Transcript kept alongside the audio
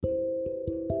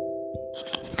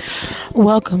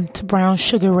Welcome to Brown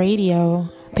Sugar Radio.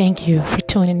 Thank you for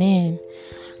tuning in.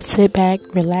 Sit back,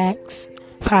 relax,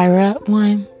 fire up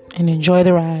one, and enjoy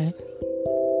the ride.